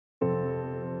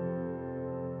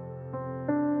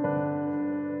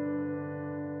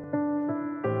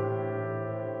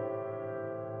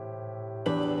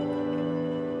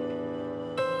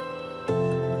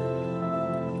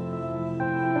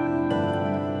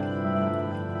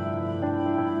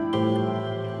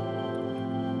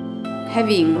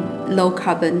Having low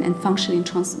carbon and functioning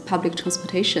public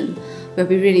transportation will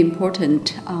be really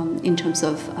important in terms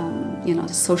of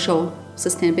the social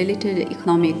sustainability, the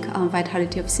economic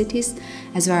vitality of cities,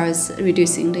 as well as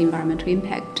reducing the environmental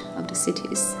impact of the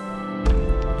cities.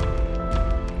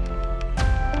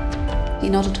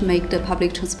 In order to make the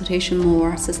public transportation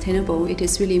more sustainable, it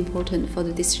is really important for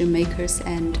the decision makers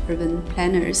and urban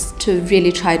planners to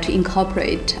really try to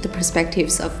incorporate the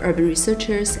perspectives of urban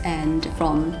researchers and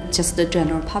from just the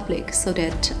general public, so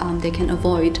that they can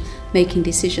avoid making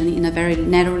decisions in a very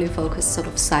narrowly focused sort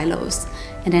of silos,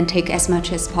 and then take as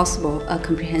much as possible a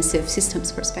comprehensive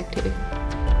systems perspective.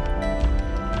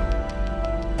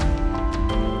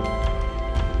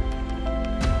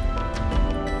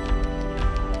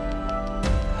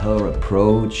 Her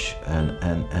approach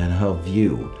and her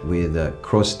view with a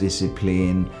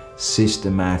cross-discipline,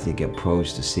 systematic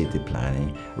approach to city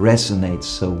planning resonates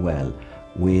so well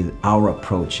with our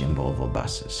approach in Volvo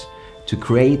Buses. To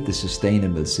create the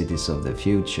sustainable cities of the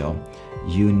future,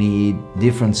 you need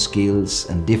different skills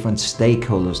and different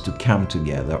stakeholders to come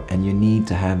together, and you need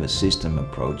to have a system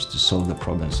approach to solve the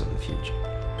problems of the future.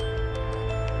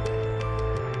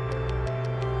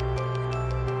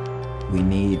 We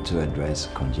need to address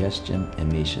congestion,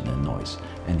 emission and noise.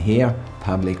 And here,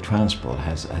 public transport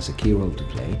has a key role to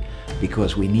play,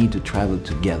 because we need to travel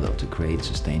together to create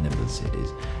sustainable cities.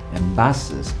 And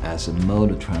buses as a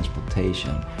mode of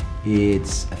transportation,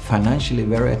 it's financially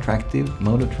very attractive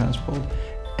mode of transport,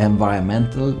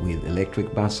 environmental with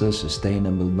electric buses,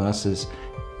 sustainable buses,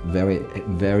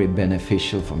 very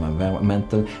beneficial from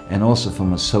environmental, and also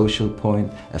from a social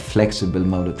point, a flexible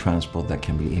mode of transport that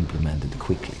can be implemented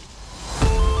quickly.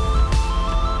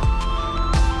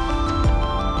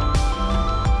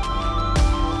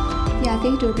 Yeah, I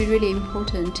think it will be really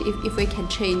important if we can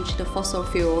change the fossil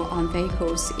fuel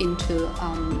vehicles into,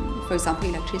 for example,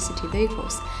 electricity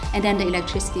vehicles, and then the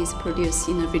electricity is produced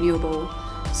in a renewable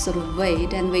sort of way,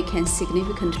 then we can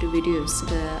significantly reduce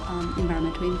the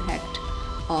environmental impact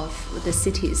of the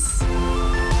cities.